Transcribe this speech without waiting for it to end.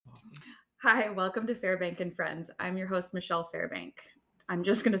Hi, welcome to Fairbank and Friends. I'm your host, Michelle Fairbank. I'm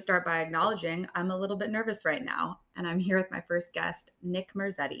just going to start by acknowledging I'm a little bit nervous right now, and I'm here with my first guest, Nick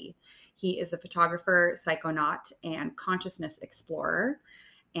Merzetti. He is a photographer, psychonaut, and consciousness explorer.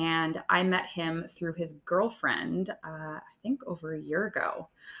 And I met him through his girlfriend, I think over a year ago.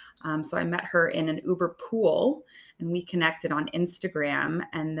 So I met her in an Uber pool and we connected on Instagram.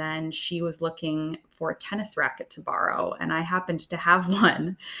 And then she was looking for a tennis racket to borrow, and I happened to have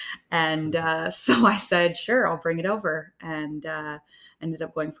one. And so I said, sure, I'll bring it over. And ended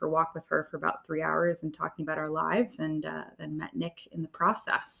up going for a walk with her for about 3 hours and talking about our lives, and then met Nick in the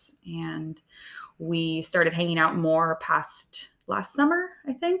process. And we started hanging out more past last summer,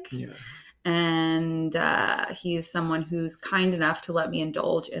 I think. Yeah. And he's someone who's kind enough to let me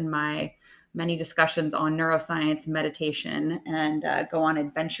indulge in my many discussions on neuroscience and meditation, and go on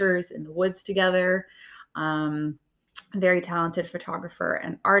adventures in the woods together. Very talented photographer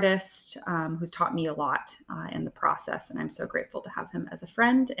and artist who's taught me a lot in the process. And I'm so grateful to have him as a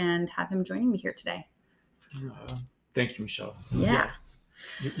friend and have him joining me here today. Thank you, Michelle. Yeah. Yes.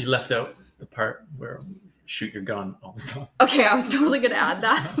 You left out the part where you shoot your gun all the time. Okay, I was totally going to add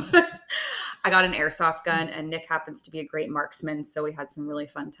that. I got an airsoft gun, and Nick happens to be a great marksman. So we had some really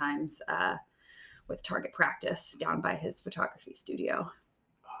fun times with target practice down by his photography studio.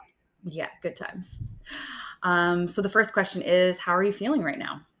 Yeah, good times. So the first question is, how are you feeling right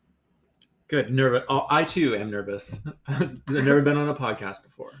now? Good. Nervous. Oh, I too am nervous. I've never been on a podcast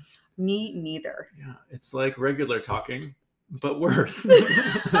before. Me neither. Yeah, it's like regular talking, but worse.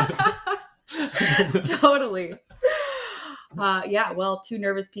 Totally. Yeah, well, two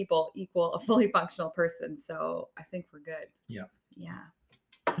nervous people equal a fully functional person. So I think we're good. Yeah.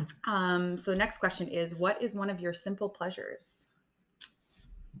 Yeah. So next question is, what is one of your simple pleasures?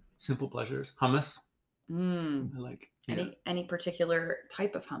 Simple pleasures. Hummus. I like any particular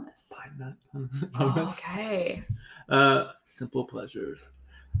type of hummus? Pine nut Oh, hummus. okay. Simple pleasures.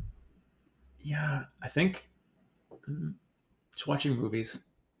 Yeah, I think just watching movies.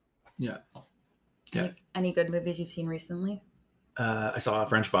 Yeah. Any good movies you've seen recently? I saw a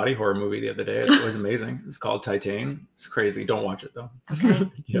French body horror movie the other day. It was amazing. It's called Titan. It's crazy. Don't watch it though. Okay.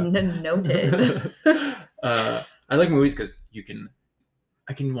 Noted. I like movies because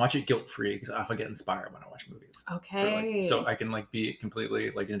I can watch it guilt-free because I often get inspired when I watch movies. Okay. So I can be completely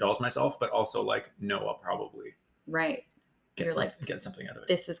indulge myself, but also know I'll probably get something out of it.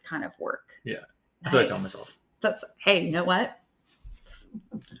 This is kind of work. Yeah. Nice. That's what I tell myself. Hey, you know what? It's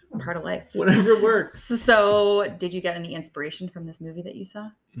part of life. Whatever works. So did you get any inspiration from this movie that you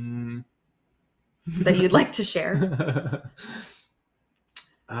saw? That you'd like to share?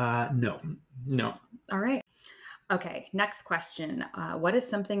 No. All right. Okay, next question. What is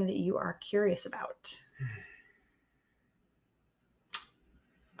something that you are curious about?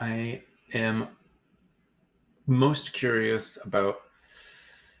 I am most curious about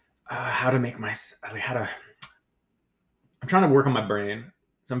I'm trying to work on my brain.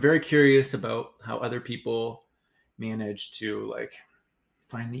 So I'm very curious about how other people manage to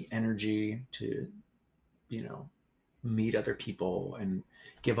find the energy to, meet other people and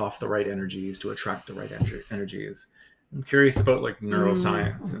give off the right energies to attract the right energies. I'm curious about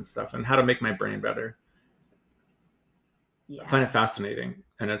neuroscience and stuff and how to make my brain better. Yeah. I find it fascinating,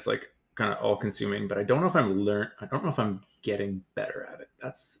 and it's kind of all consuming, but I don't know if I'm getting better at it.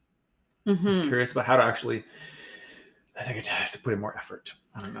 That's I'm curious about how to actually, I think I have to put in more effort.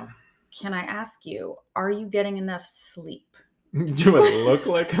 I don't know. Can I ask you, are you getting enough sleep? Do I look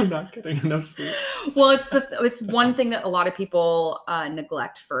like I'm not getting enough sleep? Well, it's one thing that a lot of people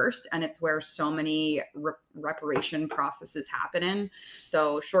neglect first, and it's where so many reparation processes happen in.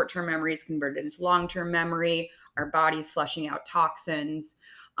 So short-term memory is converted into long-term memory. Our body's flushing out toxins.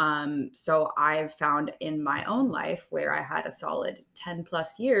 So I've found in my own life where I had a solid 10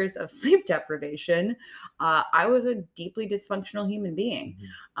 plus years of sleep deprivation, I was a deeply dysfunctional human being.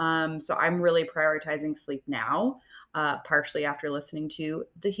 So I'm really prioritizing sleep now. Partially after listening to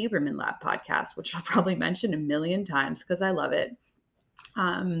the Huberman Lab podcast, which I'll probably mention a million times because I love it.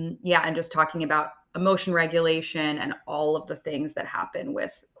 And just talking about emotion regulation and all of the things that happen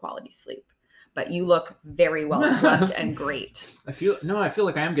with quality sleep. But you look very well slept and great. I feel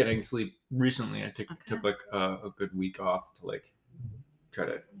like I am getting sleep recently. I took a good week off to try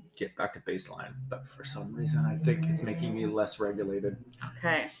to get back to baseline, but for some reason I think it's making me less regulated.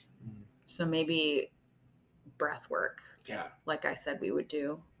 Okay. So maybe breath work. Yeah. Like I said we would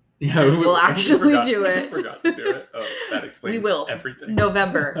do. Yeah, we'll actually do it. Forgot to do it. Oh, that explains everything.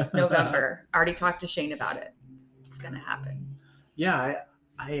 November. I already talked to Shane about it. It's going to happen. Yeah,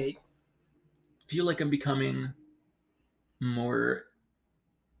 I feel like I'm becoming more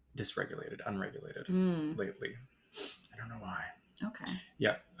dysregulated, unregulated lately. I don't know why. Okay.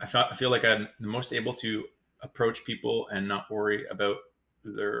 Yeah, I feel like I'm the most able to approach people and not worry about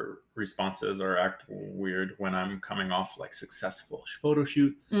their responses or act weird when I'm coming off like successful photo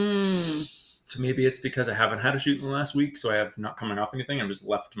shoots. So maybe it's because I haven't had a shoot in the last week, so I have not coming off anything. I'm just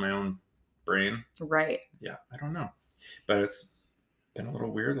left to my own brain. Right. Yeah, I don't know, but it's been a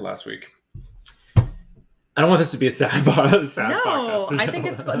little weird the last week. I don't want this to be a sad podcast. I think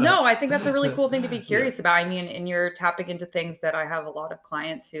I think that's a really cool thing to be curious about. I mean, and you're tapping into things that I have a lot of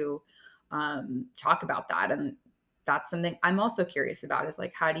clients who talk about that. And that's something I'm also curious about is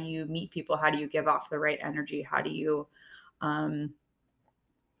like, how do you meet people? How do you give off the right energy? How do you,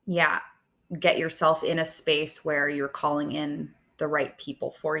 get yourself in a space where you're calling in the right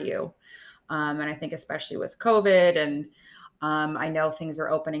people for you? And I think especially with COVID and I know things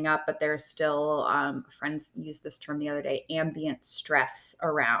are opening up, but there's still, friends used this term the other day, ambient stress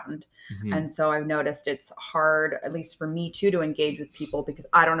around. And so I've noticed it's hard, at least for me too, to engage with people because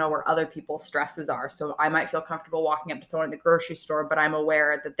I don't know where other people's stresses are. So I might feel comfortable walking up to someone in the grocery store, but I'm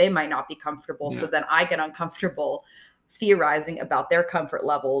aware that they might not be comfortable. Yeah. So then I get uncomfortable theorizing about their comfort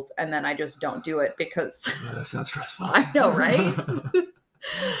levels. And then I just don't do it because that sounds stressful. I know, right?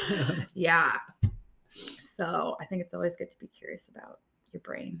 Yeah. So I think it's always good to be curious about your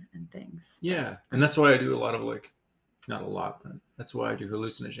brain and things. Yeah. And that's why I do a lot of like, not a lot, but that's why I do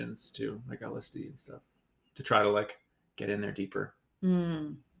hallucinogens too, like LSD and stuff, to try to like get in there deeper.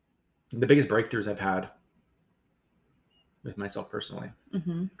 The biggest breakthroughs I've had with myself personally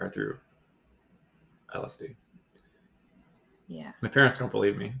are through LSD. Yeah. My parents don't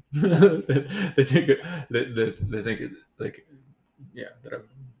believe me. they think like, yeah, that I'm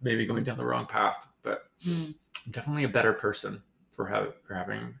maybe going down the wrong path, but I'm definitely a better person for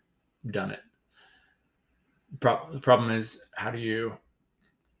having done it. The problem is, how do you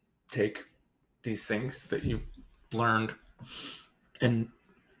take these things that you've learned and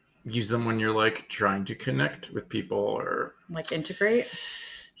use them when you're like trying to connect with people or like integrate?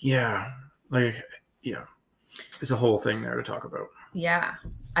 Yeah. Like, yeah. There's a whole thing there to talk about. Yeah.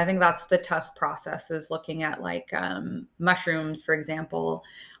 I think that's the tough process is looking at like mushrooms, for example.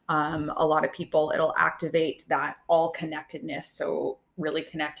 A lot of people, it'll activate that all connectedness. So really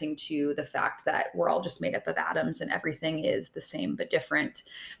connecting to the fact that we're all just made up of atoms and everything is the same but different.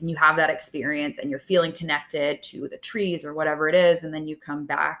 And you have that experience and you're feeling connected to the trees or whatever it is. And then you come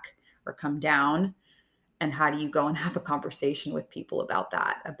back or come down. And how do you go and have a conversation with people about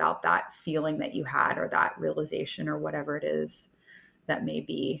that feeling that you had or that realization or whatever it is that may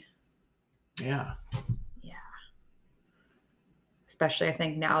be. Yeah. Yeah. Especially I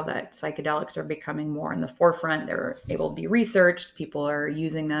think now that psychedelics are becoming more in the forefront, they're able to be researched, people are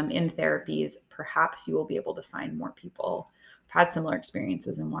using them in therapies. Perhaps you will be able to find more people who've had similar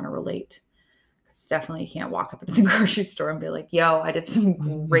experiences and want to relate. Because definitely you can't walk up into the grocery store and be like, yo, I did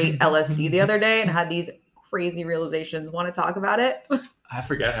some great LSD the other day and had these crazy realizations. Want to talk about it? I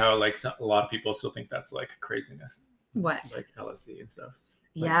forget how like a lot of people still think that's like craziness. What? Like LSD and stuff.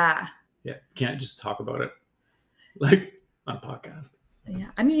 Like, yeah. Yeah. Can't just talk about it like on a podcast. Yeah.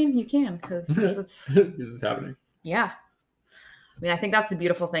 I mean, you can because it's this is happening. Yeah. I mean, I think that's the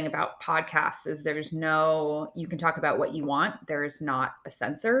beautiful thing about podcasts is you can talk about what you want. There's not a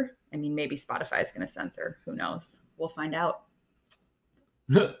censor. I mean, maybe Spotify is going to censor. Who knows? We'll find out.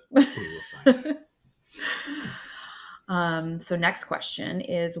 We will find out. So next question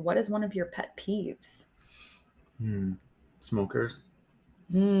is, what is one of your pet peeves? Smokers.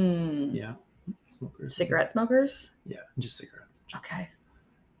 Yeah. Smokers. Cigarette smokers? Yeah. Just cigarettes. Okay.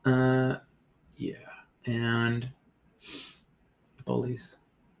 Yeah. And bullies.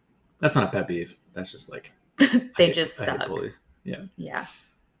 That's not a pet peeve. That's just like they just suck. I hate bullies. Yeah. Yeah.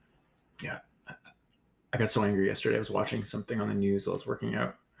 Yeah. I got so angry yesterday. I was watching something on the news while I was working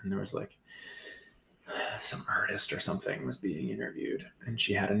out, and there was like some artist or something was being interviewed, and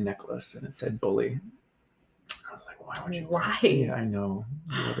she had a necklace and it said bully. I was like, why would you? Why? Yeah, I know.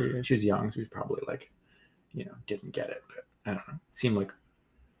 She was young. She was probably like, didn't get it, but I don't know. It seemed like,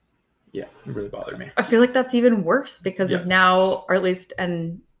 yeah, it really bothered me. I feel like that's even worse because of now, or at least,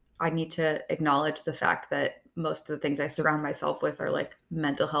 and I need to acknowledge the fact that most of the things I surround myself with are like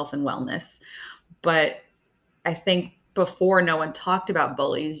mental health and wellness. But I think before no one talked about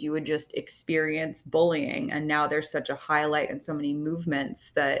bullies, you would just experience bullying. And now there's such a highlight and so many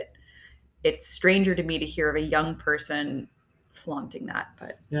movements that it's stranger to me to hear of a young person flaunting that.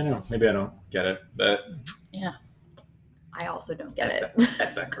 But yeah, no, maybe I don't get it, but yeah, I also don't get it.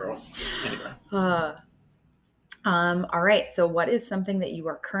 That's that girl. Anyway. All right. So what is something that you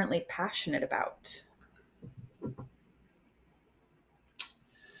are currently passionate about?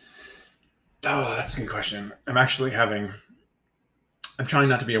 Oh, that's a good question. I'm trying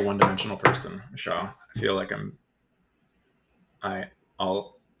not to be a one-dimensional person, Michelle. I feel like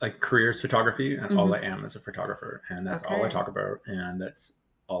all like careers photography, and all I am is a photographer, and that's all I talk about, and that's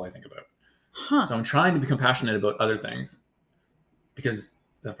all I think about. So I'm trying to become passionate about other things, because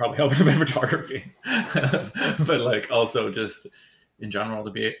that probably helps with my photography, but like also just in general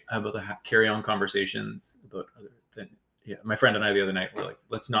to be able to carry on conversations about other things. Yeah, my friend and I the other night were like,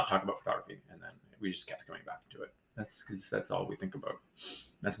 let's not talk about photography, and then we just kept coming back to it. That's because that's all we think about.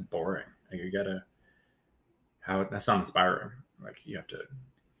 That's boring. Like that's not inspiring. Like you have to,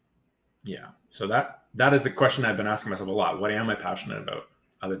 yeah. So that is a question I've been asking myself a lot. What am I passionate about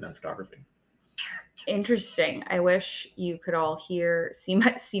other than photography? Interesting. I wish you could all see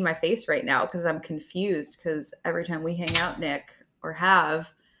my face right now, because I'm confused, because every time we hang out, Nick, I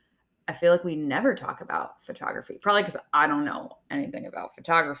feel like we never talk about photography. Probably because I don't know anything about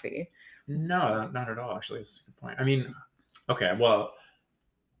photography. No, not at all. Actually, that's a good point. I mean, okay, well,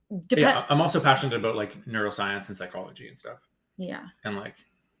 yeah, I'm also passionate about like neuroscience and psychology and stuff. Yeah. And like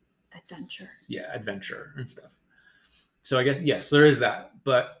adventure. Yeah, adventure and stuff. So I guess, yes, there is that.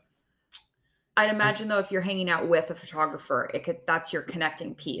 But I'd imagine though, if you're hanging out with a photographer, that's your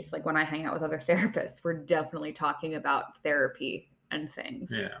connecting piece. Like when I hang out with other therapists, we're definitely talking about therapy and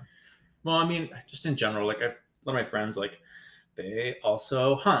things. Yeah. Well, I mean, just in general, like a lot of my friends, like they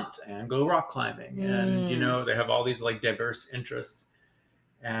also hunt and go rock climbing, and they have all these like diverse interests.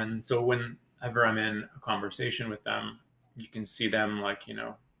 And so whenever I'm in a conversation with them, you can see them like,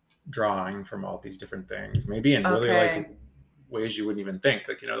 drawing from all these different things, maybe in really like ways you wouldn't even think,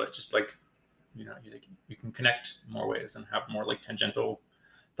 like, like just like, you can connect more ways and have more like tangential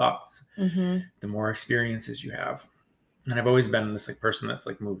thoughts, the more experiences you have. And I've always been this like person that's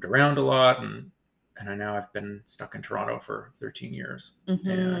like moved around a lot, and I've been stuck in Toronto for 13 years,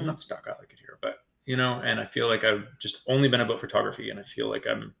 and I'm not stuck. I like it here, but and I feel like I've just only been about photography, and I feel like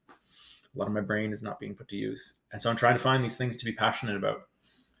a lot of my brain is not being put to use, and so I'm trying to find these things to be passionate about.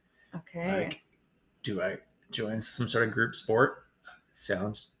 Okay. Like, do I join some sort of group sport?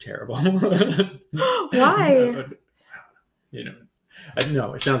 Sounds terrible. Why? I don't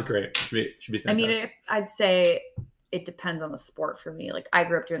know. It sounds great. Should be fantastic. I mean, I'd say it depends on the sport for me. Like I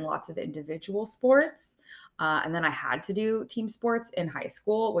grew up doing lots of individual sports. And then I had to do team sports in high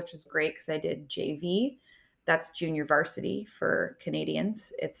school, which was great because I did JV. That's junior varsity for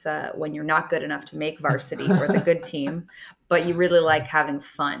Canadians. It's when you're not good enough to make varsity or the good team, but you really like having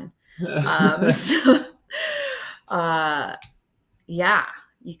fun. Yeah,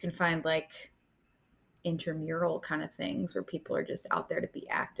 you can find like intramural kind of things where people are just out there to be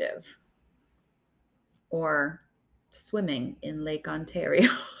active, or swimming in Lake Ontario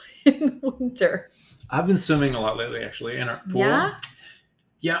in the winter. I've been swimming a lot lately, actually, in our pool.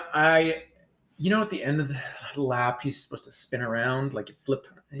 Yeah. At the end of the lap, you're supposed to spin around, like you flip.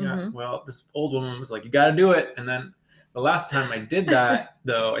 Yeah. Well, this old woman was like, "You got to do it." And then the last time I did that,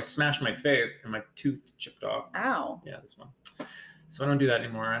 though, I smashed my face and my tooth chipped off. Ow. Yeah, this one. So I don't do that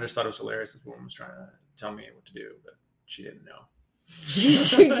anymore. I just thought it was hilarious. This woman was trying to tell me what to do, but she didn't know.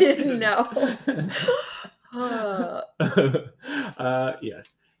 She didn't know.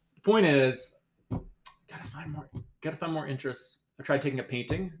 Yes. The point is, gotta find more interests. I tried taking up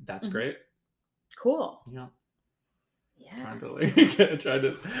painting. That's great. Cool. Yeah. Yeah.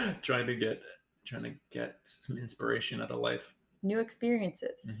 Trying to get some inspiration out of life. New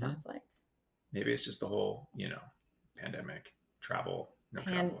experiences. Sounds like. Maybe it's just the whole, pandemic, travel,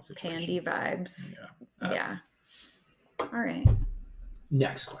 travel situation. Pandy vibes. Yeah. Yeah. All right.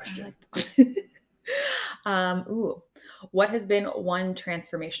 Next question. What has been one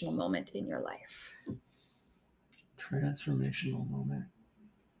transformational moment in your life? Transformational moment.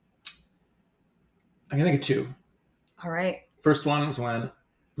 I can think of two. All right. First one was when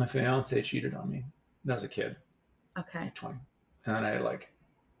my fiance cheated on me. That was a kid. Okay. 20. And then I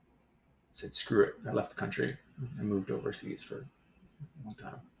said, screw it. I left the country. I moved overseas for a long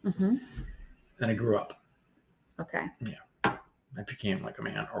time. Then I grew up. Okay. Yeah. I became like a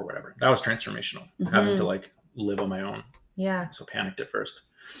man or whatever. That was transformational. Having to live on my own. Yeah. So panicked at first.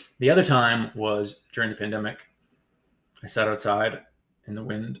 The other time was during the pandemic. I sat outside in the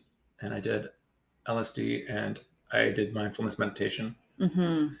wind and I did LSD and I did mindfulness meditation.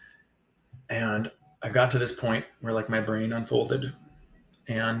 And I got to this point where like my brain unfolded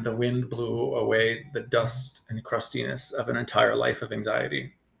and the wind blew away the dust and crustiness of an entire life of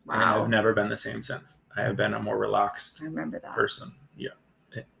anxiety. Wow. And I've never been the same since. I have been a more relaxed person. Yeah.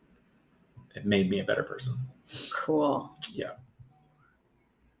 It made me a better person. Cool. Yeah.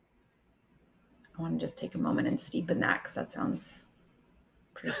 I want to just take a moment and steep in that because that sounds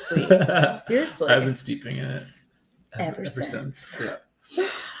Pretty sweet. Seriously. I've been steeping in it Ever since. Yeah.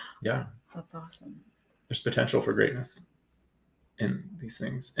 Yeah. That's awesome. There's potential for greatness in these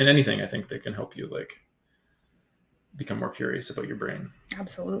things. And anything I think that can help you like become more curious about your brain.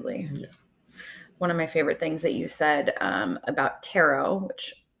 Absolutely. Yeah. One of my favorite things that you said about tarot,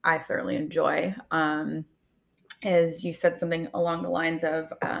 which I thoroughly enjoy, is you said something along the lines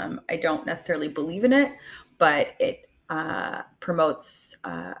of, I don't necessarily believe in it, but it promotes,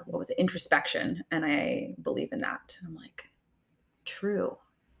 what was it, introspection. And I believe in that. I'm like, true.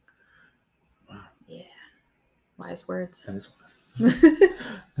 Wow. Yeah. Wise words. That is wise.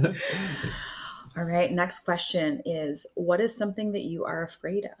 All right. Next question is, what is something that you are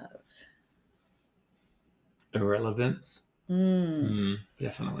afraid of? Irrelevance.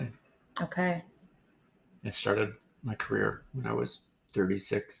 Definitely. Okay. I started my career when I was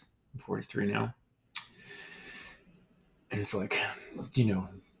 36. I'm 43 now. And it's like,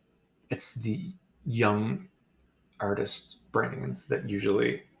 it's the young artists' brains that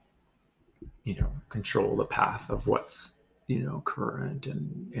usually, control the path of what's, current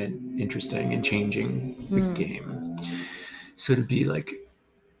and interesting and changing the game. So to be like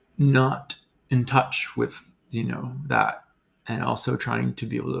not in touch with, that, and also trying to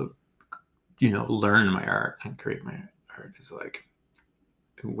be able to, learn my art and create my art is like,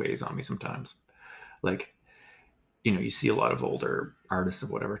 it weighs on me sometimes. Like, you see a lot of older artists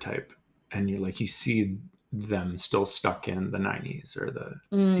of whatever type, and you see them still stuck in the 90s or the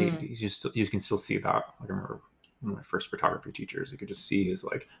 80s. You can still see that. Like, I remember one of my first photography teachers, you could just see his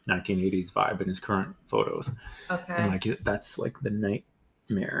like 1980s vibe in his current photos. Okay. And like, that's like the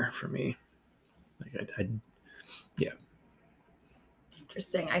nightmare for me. Like yeah.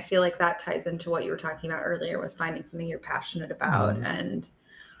 Interesting. I feel like that ties into what you were talking about earlier with finding something you're passionate about. And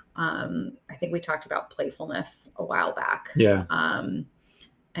I think we talked about playfulness a while back. Yeah.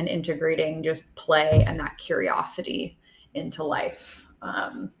 And integrating just play and that curiosity into life.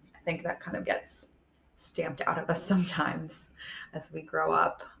 I think that kind of gets stamped out of us sometimes as we grow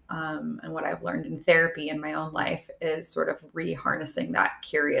up. And what I've learned in therapy in my own life is sort of reharnessing that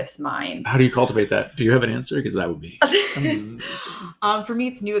curious mind. How do you cultivate that? Do you have an answer? Because that would be amazing. For me,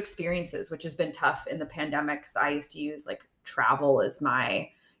 it's new experiences, which has been tough in the pandemic because I used to use like travel as my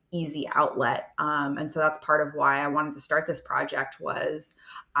easy outlet. And so that's part of why I wanted to start this project. Was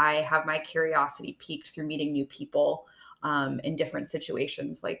I have my curiosity piqued through meeting new people in different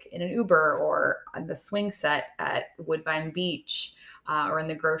situations, like in an Uber or on the swing set at Woodbine Beach or in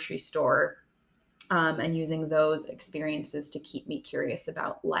the grocery store, and using those experiences to keep me curious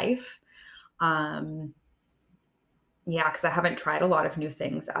about life. Yeah, because I haven't tried a lot of new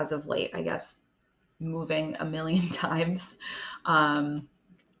things as of late, I guess, moving a million times.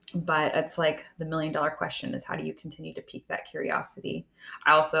 But it's like the $1 million question is, how do you continue to pique that curiosity?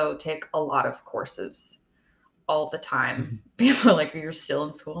 I also take a lot of courses all the time. People are like, you're still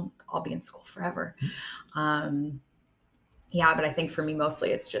in school? I'll be in school forever. Yeah, but I think for me,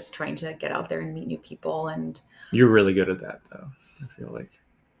 mostly it's just trying to get out there and meet new people. And you're really good at that, though. I feel like.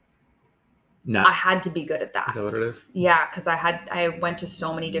 No. I had to be good at that. Is that what it is? Yeah, because I went to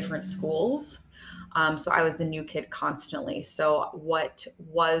so many different schools. So I was the new kid constantly. So what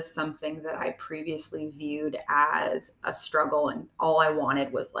was something that I previously viewed as a struggle, and all I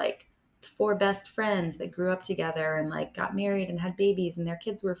wanted was like 4 best friends that grew up together and like got married and had babies and their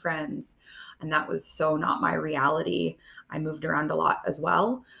kids were friends. And that was so not my reality. I moved around a lot as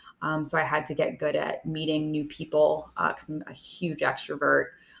well. So I had to get good at meeting new people because I'm a huge extrovert.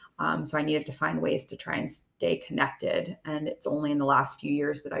 So I needed to find ways to try and stay connected. And it's only in the last few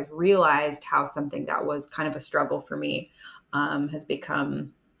years that I've realized how something that was kind of a struggle for me has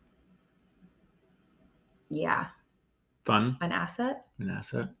become, fun. An asset.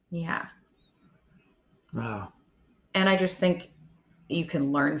 Yeah. Wow. And I just think you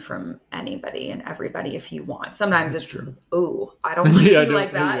can learn from anybody and everybody if you want. Sometimes it's true. Ooh, I don't want to be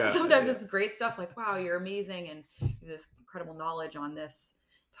like that. Yeah, sometimes it's great stuff like, wow, you're amazing and you have this incredible knowledge on this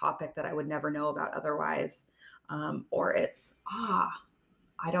topic that I would never know about otherwise. Or it's, I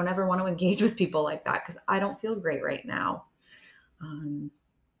don't ever want to engage with people like that because I don't feel great right now.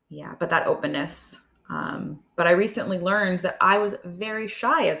 But that openness. But I recently learned that I was very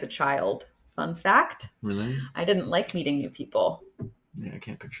shy as a child. Fun fact. Really? I didn't like meeting new people. Yeah, I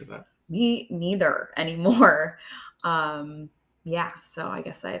can't picture that. Me neither anymore. So I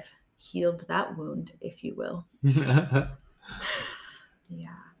guess I've healed that wound, if you will.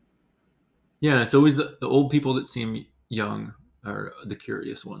 Yeah, it's always the old people that seem young are the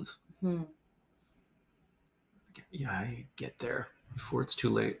curious ones. Yeah, I get there before it's too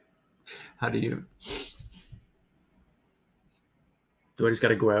late. How do you? Do I just got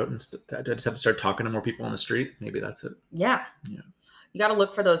to go out and I just have to start talking to more people on the street? Maybe that's it. Yeah. Yeah. You got to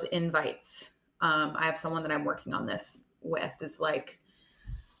look for those invites. I have someone that I'm working on this with is like,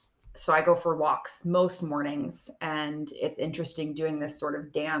 so I go for walks most mornings, and it's interesting doing this sort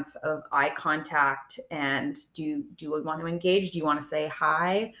of dance of eye contact. And do we want to engage? Do you want to say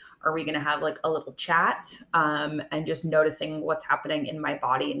hi? Are we going to have like a little chat? And just noticing what's happening in my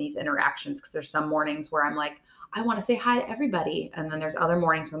body in these interactions. Because there's some mornings where I'm like, I want to say hi to everybody. And then there's other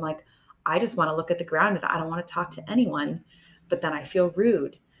mornings where I'm like, I just want to look at the ground and I don't want to talk to anyone. But then I feel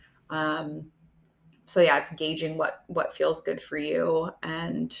rude. So yeah, it's gauging what feels good for you.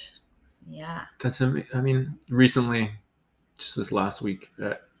 And yeah. That's, I mean, recently, just this last week,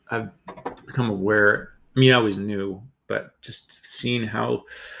 I've become aware. I mean, I always knew, but just seeing how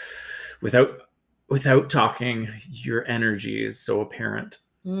without talking, your energy is so apparent,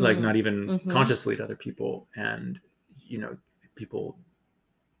 like not even consciously to other people. And, people,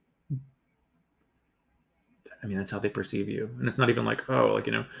 I mean, that's how they perceive you. And it's not even like, oh, like,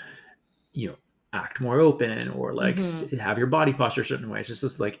 act more open or like have your body posture a certain way. It's just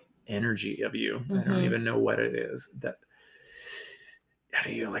this like energy of you. I don't even know what it is that, how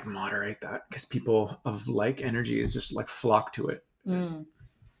do you like moderate that? Because people of like energies just like flock to it. You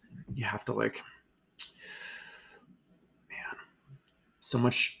have to like, man, so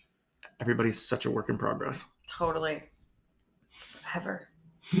much, everybody's such a work in progress. Totally. Forever.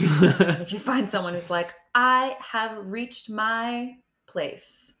 If you find someone who's like, I have reached my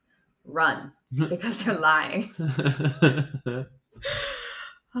place, run, because they're lying.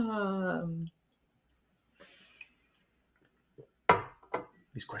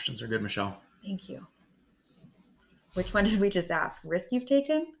 These questions are good, Michelle. Thank you. Which one did we just ask? Risk you've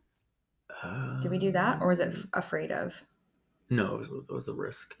taken? Did we do that? Or was it afraid of? No, it was the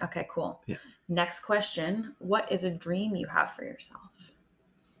risk. Okay, cool. Yeah. Next question. What is a dream you have for yourself?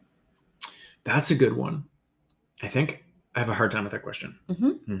 That's a good one. I think I have a hard time with that question.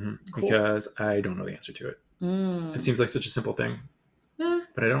 Cool. Because I don't know the answer to it. It seems like such a simple thing.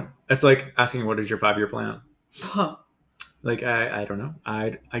 But I don't. It's like asking, what is your 5-year plan? Like, I don't know.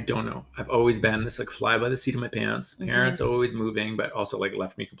 I don't know. I've always been this like fly by the seat of my pants. Parents always moving, but also like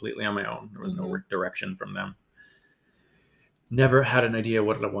left me completely on my own. There was no direction from them. Never had an idea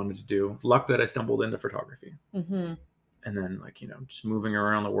what I wanted to do. Luck that I stumbled into photography. And then like, just moving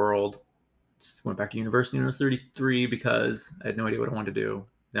around the world. Just went back to university when I was 33 because I had no idea what I wanted to do.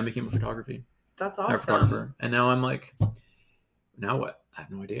 Then became a photography. That's awesome. Photographer. And now I'm like, now what? I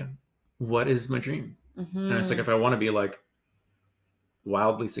have no idea. What is my dream? And it's like, if I want to be like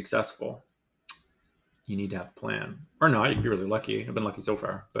wildly successful, you need to have a plan. Or not, you can be really lucky. I've been lucky so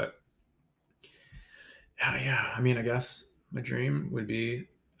far. But yeah, I mean, I guess my dream would be,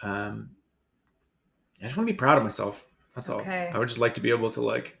 I just want to be proud of myself. That's all. I would just like to be able to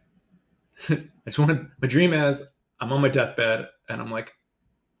like, my dream is I'm on my deathbed and I'm like,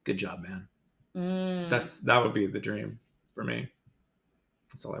 good job, man. That would be the dream for me.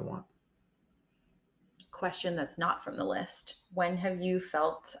 That's all I want. Question that's not from the list. When have you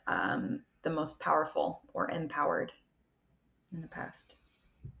felt the most powerful or empowered in the past?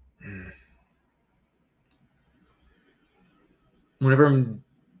 Whenever I'm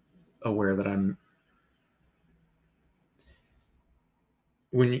aware that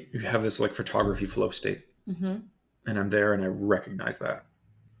when you have this like photography flow state and I'm there and I recognize that,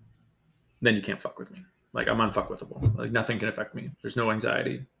 then you can't fuck with me. Like, I'm unfuckwithable. Like, nothing can affect me. There's no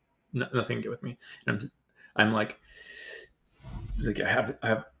anxiety. Nothing can get with me. And I'm like I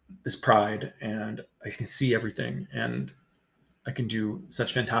have this pride and I can see everything and I can do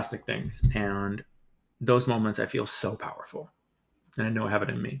such fantastic things. And those moments I feel so powerful and I know I have it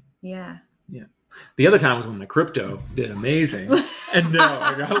in me. Yeah. The other time was when my crypto did amazing. And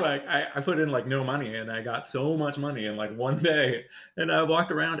I got like, I put in like no money and I got so much money in like one day and I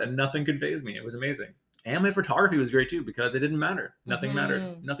walked around and nothing could faze me. It was amazing. And my photography was great too, because it didn't matter. Nothing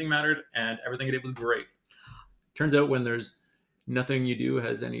mattered. Nothing mattered. And everything I did was great. Turns out when there's nothing you do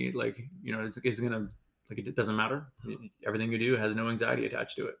has any like, it's going to, like, it doesn't matter. Everything you do has no anxiety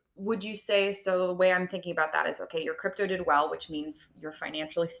attached to it. Would you say, so the way I'm thinking about that is, okay, your crypto did well, which means you're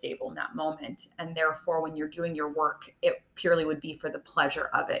financially stable in that moment. And therefore, when you're doing your work, it purely would be for the pleasure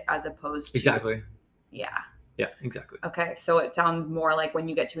of it as opposed to. Exactly. Yeah. Yeah, exactly. Okay. So it sounds more like when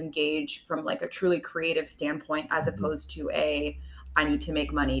you get to engage from like a truly creative standpoint, as opposed to I need to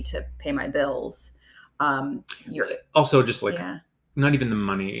make money to pay my bills. You're also just like, not even the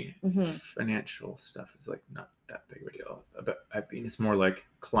money, financial stuff is like not that big of a deal. But I mean, it's more like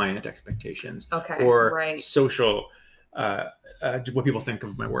client expectations, or social, what people think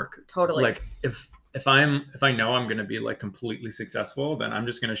of my work. Totally. Like if if I know I'm going to be like completely successful, then I'm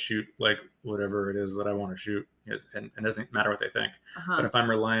just going to shoot like whatever it is that I want to shoot, and it doesn't matter what they think. But if I'm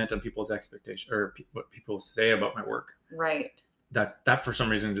reliant on people's expectation or what people say about my work, right, that for some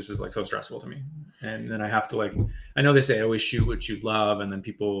reason just is like so stressful to me. And then I have to like, I know they say always shoot what you love, and then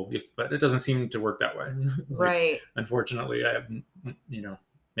people, but it doesn't seem to work that way. Like, right. unfortunately,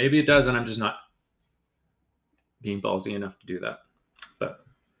 maybe it does, and I'm just not being ballsy enough to do that. But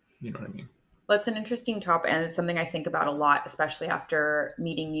you know what I mean. Well, it's an interesting topic, and it's something I think about a lot, especially after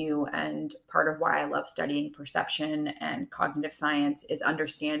meeting you. And part of why I love studying perception and cognitive science is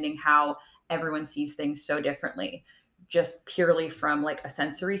understanding how everyone sees things so differently, just purely from like a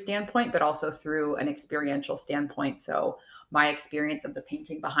sensory standpoint, but also through an experiential standpoint. So my experience of the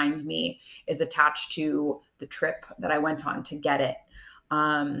painting behind me is attached to the trip that I went on to get it.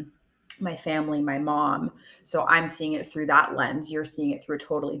 My family, my mom. So I'm seeing it through that lens. You're seeing it through a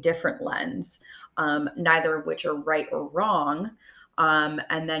totally different lens, neither of which are right or wrong.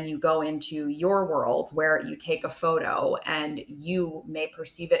 And then you go into your world where you take a photo and you may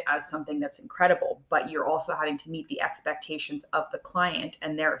perceive it as something that's incredible, but you're also having to meet the expectations of the client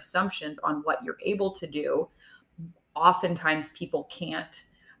and their assumptions on what you're able to do. Oftentimes people can't,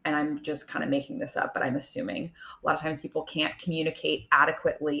 and I'm just kind of making this up, but I'm assuming a lot of times people can't communicate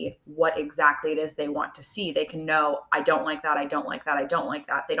adequately what exactly it is they want to see. They can know, I don't like that, I don't like that, I don't like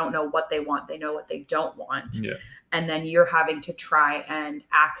that. They don't know what they want. They know what they don't want. Yeah. And then you're having to try and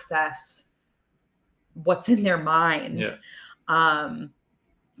access what's in their mind. Yeah. And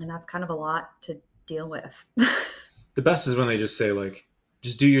that's kind of a lot to deal with. The best is when they just say like,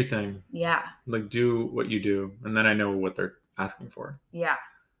 just do your thing. Yeah. Like do what you do. And then I know what they're asking for. Yeah.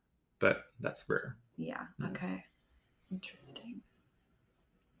 But that's rare. Yeah. Okay. Interesting.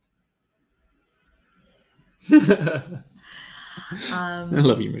 I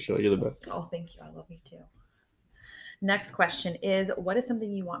love you, Michelle. You're the best. Oh, thank you. I love you too. Next question is, what is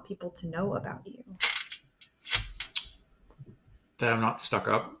something you want people to know about you? That I'm not stuck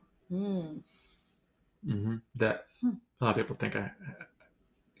up. Mm-hmm. That a lot of people think I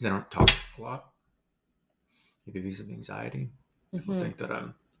don't talk a lot. Maybe because of anxiety. People think that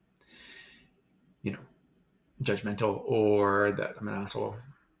I'm, judgmental or that I'm an asshole,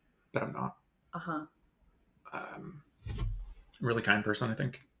 but I'm not. A really kind person, I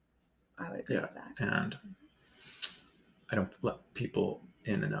think. I would agree with that. And I don't let people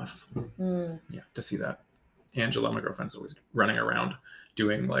in enough. To see that. Angela, my girlfriend's always running around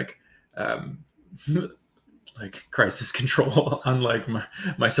doing like crisis control on like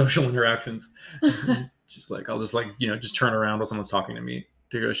my social interactions. Just like I'll just like just turn around while someone's talking to me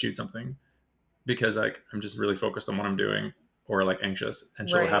to go shoot something because like I'm just really focused on what I'm doing or like anxious, and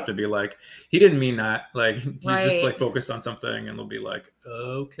she'll have to be like, he didn't mean that, like he's just like focused on something, and they'll be like,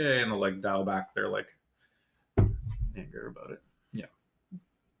 okay, and they'll like dial back their like anger about it. Yeah.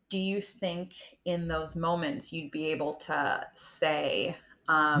 Do you think in those moments you'd be able to say,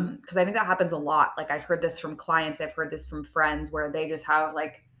 because I think that happens a lot. Like I've heard this from clients, I've heard this from friends where they just have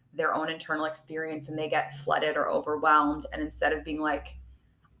like their own internal experience and they get flooded or overwhelmed. And instead of being like,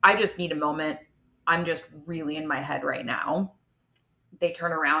 I just need a moment, I'm just really in my head right now, they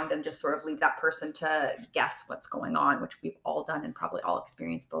turn around and just sort of leave that person to guess what's going on, which we've all done and probably all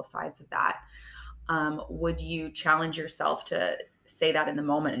experienced both sides of that. Would you challenge yourself to say that in the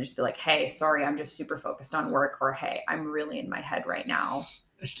moment and just be like, hey, sorry, I'm just super focused on work, or hey, I'm really in my head right now?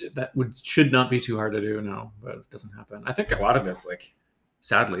 That should not be too hard to do, no, but it doesn't happen. I think a lot of it's like,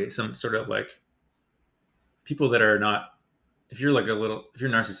 sadly, some sort of like people that are not, if you're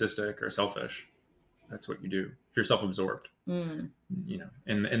narcissistic or selfish, that's what you do. If you're self-absorbed, in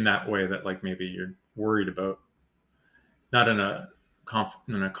that way that like maybe you're worried about, not in a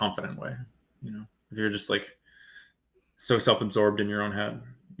confident way, if you're just like so self-absorbed in your own head,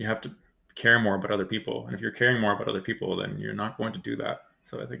 you have to care more about other people. And if you're caring more about other people, then you're not going to do that.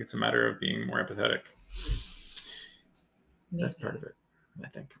 So I think it's a matter of being more empathetic. Maybe. That's part of it, I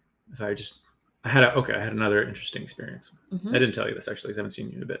think. I had another interesting experience. I didn't tell you this actually because I haven't seen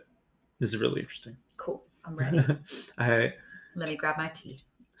you in a bit. This is really interesting. Cool. I'm ready. Let me grab my tea.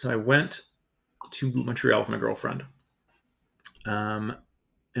 So I went to Montreal with my girlfriend.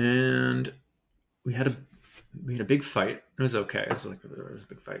 And we had a big fight. It was okay. It was a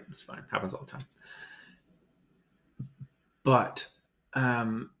big fight. It was fine. Happens all the time. But I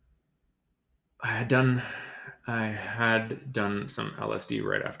had done some LSD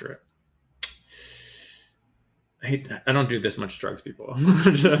right after it. I don't do this much drugs, people.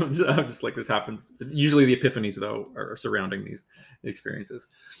 I'm just like, this happens. Usually the epiphanies, though, are surrounding these experiences.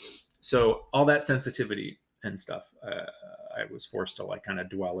 So all that sensitivity and stuff I was forced to like kind of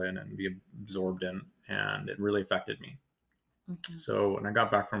dwell in and be absorbed in, and it really affected me. Mm-hmm. So when I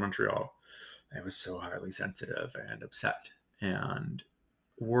got back from Montreal, I was so highly sensitive and upset and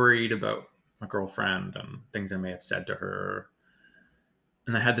worried about my girlfriend and things I may have said to her.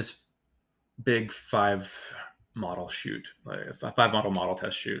 And I had this big 5 model shoot, like a 5 model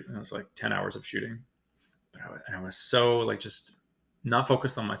test shoot. And it was like 10 hours of shooting. But I was so like just not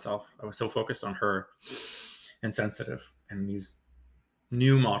focused on myself. I was so focused on her and sensitive. And these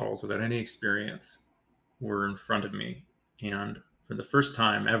new models without any experience were in front of me. And for the first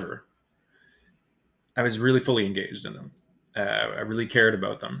time ever, I was really fully engaged in them. I really cared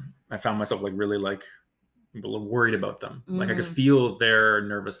about them. I found myself like really like a little worried about them. Like I could feel their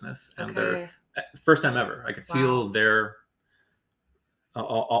nervousness and their first time ever. I could feel their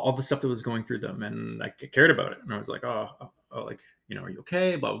all the stuff that was going through them, and I cared about it. And I was like, like, you know, are you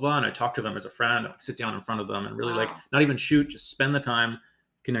okay? Blah, blah, blah. And I talked to them as a friend. I'd sit down in front of them and really like not even shoot, just spend the time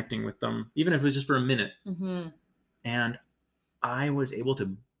connecting with them, even if it was just for a minute. And I was able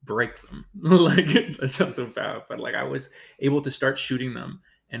to break them. Like, that sounds so bad, but like I was able to start shooting them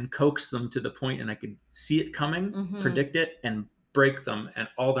and coax them to the point, and I could see it coming, predict it, and break them, and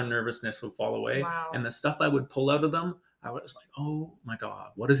all their nervousness would fall away. And the stuff I would pull out of them, I was like, oh my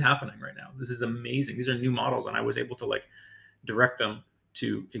God, what is happening right now? This is amazing. These are new models. And I was able to like direct them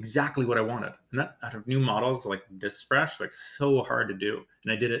to exactly what I wanted. And that out of new models like this fresh, like so hard to do.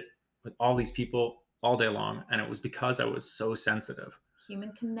 And I did it with all these people all day long. And it was because I was so sensitive.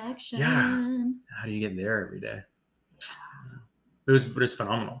 Human connection. Yeah. How do you get there every day? It was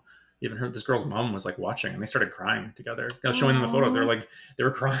phenomenal. Even her, this girl's mom was like watching, and they started crying together. I was showing them the photos. They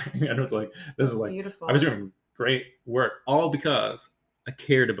were crying. And it was like, this is like, beautiful. I was doing great work, all because I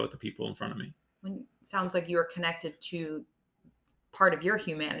cared about the people in front of me. Sounds like you were connected to part of your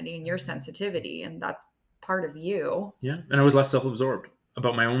humanity and your sensitivity, and that's part of you. Yeah. And I was less self-absorbed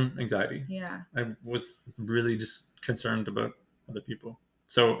about my own anxiety. Yeah. I was really just concerned about other people.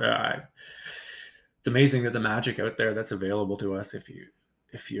 So it's amazing that the magic out there that's available to us if you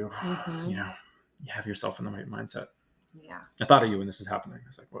you know, you have yourself in the right mindset. Yeah. I thought of you when this was happening. I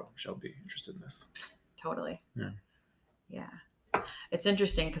was like, well, Michelle be interested in this. Totally. Yeah. It's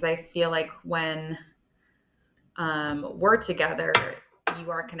interesting because I feel like when we're together,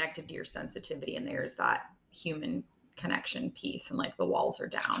 you are connected to your sensitivity, and there's that human connection piece, and like the walls are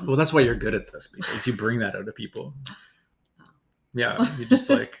down. Well, that's why you're good at this, because you bring that out of people. Yeah. You just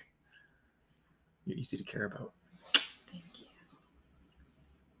like, you're easy to care about. Thank you.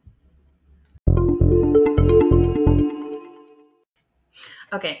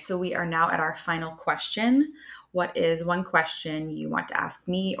 Okay, so we are now at our final question. What is one question you want to ask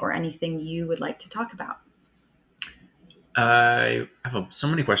me, or anything you would like to talk about? I have so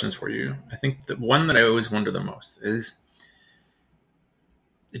many questions for you. I think the one that I always wonder the most is,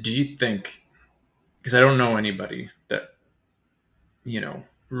 do you think, because I don't know anybody that, you know,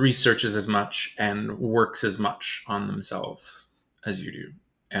 researches as much and works as much on themselves as you do,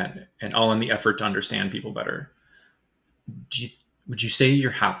 and all in the effort to understand people better. Would you say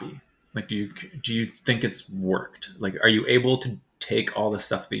you're happy? Like, do you think it's worked? Like, are you able to take all the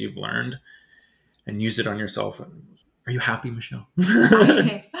stuff that you've learned and use it on yourself? Are you happy, Michelle?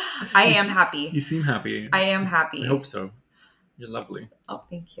 I am happy. You seem happy. I am happy. I hope so. You're lovely. Oh,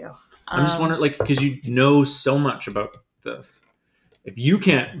 thank you. I'm just wondering, like, because you know so much about this. If you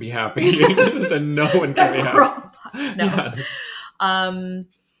can't be happy, then no one can be happy. No. Yes.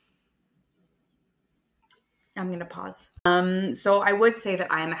 I'm going to pause. So I would say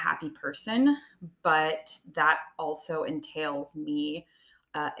that I am a happy person, but that also entails me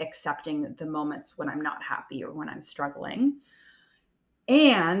accepting the moments when I'm not happy or when I'm struggling.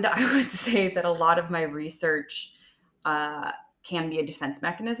 And I would say that a lot of my research can be a defense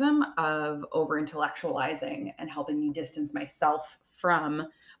mechanism of over-intellectualizing and helping me distance myself from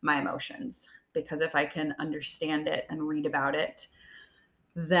my emotions. Because if I can understand it and read about it,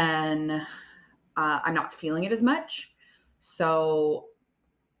 then I'm not feeling it as much. So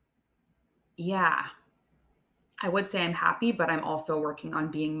yeah, I would say I'm happy, but I'm also working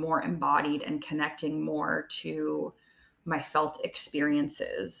on being more embodied and connecting more to my felt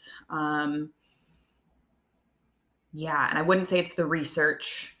experiences. Yeah, and I wouldn't say it's the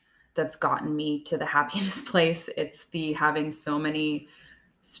research that's gotten me to the happiness place. It's the having so many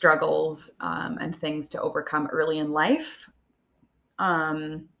struggles and things to overcome early in life.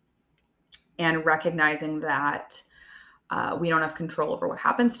 And recognizing that we don't have control over what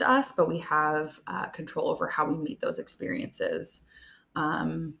happens to us, but we have control over how we meet those experiences.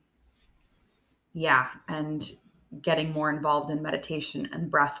 Yeah, and getting more involved in meditation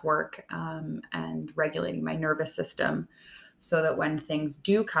and breath work and regulating my nervous system so that when things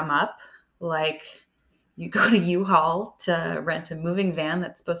do come up, like you go to U-Haul to rent a moving van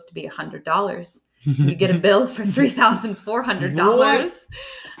that's supposed to be $100, you get a bill for $3,400,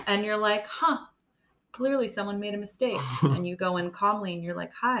 and you're like, clearly someone made a mistake. And you go in calmly and you're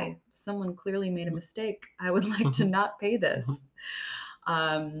like, hi, someone clearly made a mistake. I would like to not pay this.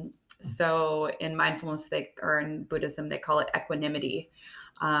 So in mindfulness, or in Buddhism, they call it equanimity.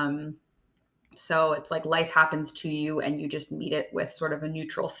 So it's like life happens to you and you just meet it with sort of a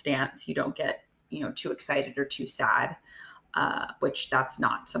neutral stance. You don't get, too excited or too sad, which that's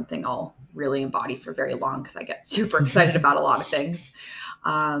not something I'll really embody for very long because I get super excited about a lot of things.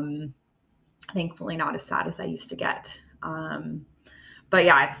 Thankfully not as sad as I used to get. But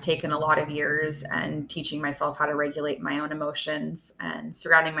yeah, it's taken a lot of years and teaching myself how to regulate my own emotions and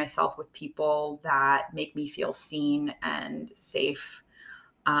surrounding myself with people that make me feel seen and safe,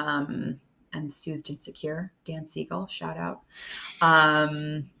 and soothed and secure. Dan Siegel, shout out,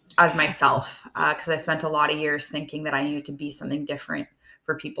 as myself, because I spent a lot of years thinking that I needed to be something different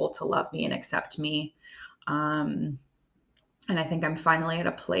for people to love me and accept me. And I think I'm finally at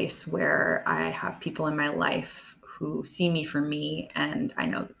a place where I have people in my life who see me for me, and I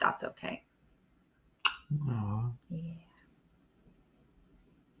know that that's okay. Aww. Yeah.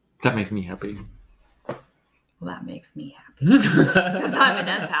 That makes me happy. Well, that makes me happy because I'm an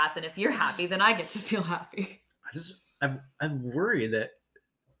empath, and if you're happy, then I get to feel happy. I'm worried that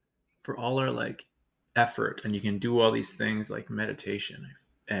for all our like effort, and you can do all these things like meditation,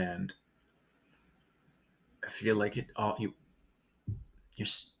 and I feel like you're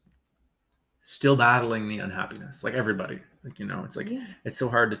still battling the unhappiness, like everybody. Like, it's like, It's so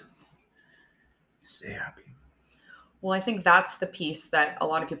hard to stay happy. Well, I think that's the piece that a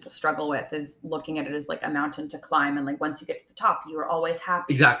lot of people struggle with, is looking at it as like a mountain to climb. And like, once you get to the top, you are always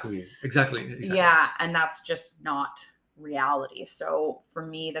happy. Exactly. Yeah. And that's just not reality. So for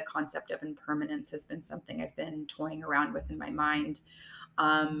me, the concept of impermanence has been something I've been toying around with in my mind,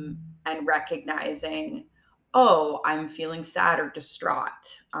 and recognizing, I'm feeling sad or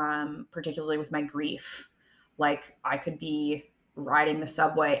distraught, particularly with my grief. Like I could be riding the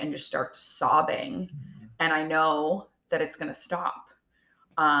subway and just start sobbing, and I know that it's going to stop.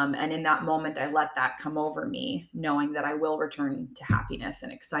 And in that moment, I let that come over me, knowing that I will return to happiness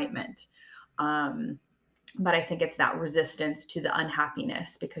and excitement. But I think it's that resistance to the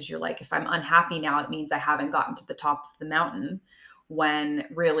unhappiness, because you're like, if I'm unhappy now, it means I haven't gotten to the top of the mountain, when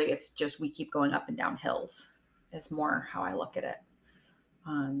really it's just we keep going up and down hills, is more how I look at it.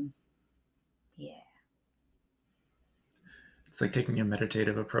 Yeah. It's like taking a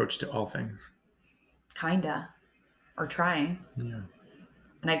meditative approach to all things. Kinda. Or trying. Yeah.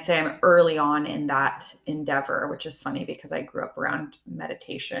 And I'd say I'm early on in that endeavor, which is funny because I grew up around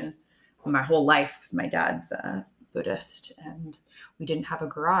meditation my whole life, because my dad's a Buddhist and we didn't have a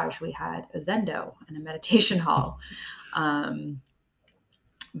garage. We had a Zendo and a meditation hall.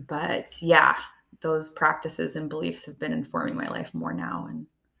 But yeah, those practices and beliefs have been informing my life more now and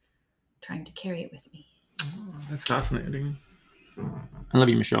trying to carry it with me. Oh, that's fascinating. I love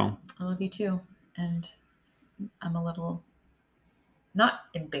you, Michelle. I love you too. And I'm a little not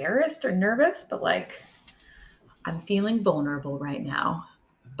embarrassed or nervous, but like I'm feeling vulnerable right now,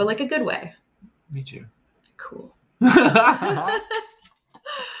 but like a good way. Me too. Cool.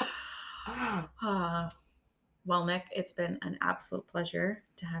 Well, Nick, it's been an absolute pleasure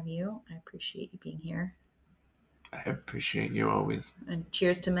to have you. I appreciate you being here. I appreciate you always. And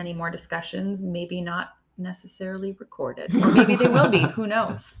cheers to many more discussions, maybe not necessarily recorded, or maybe they will be. Who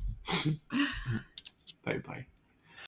knows? Bye-bye.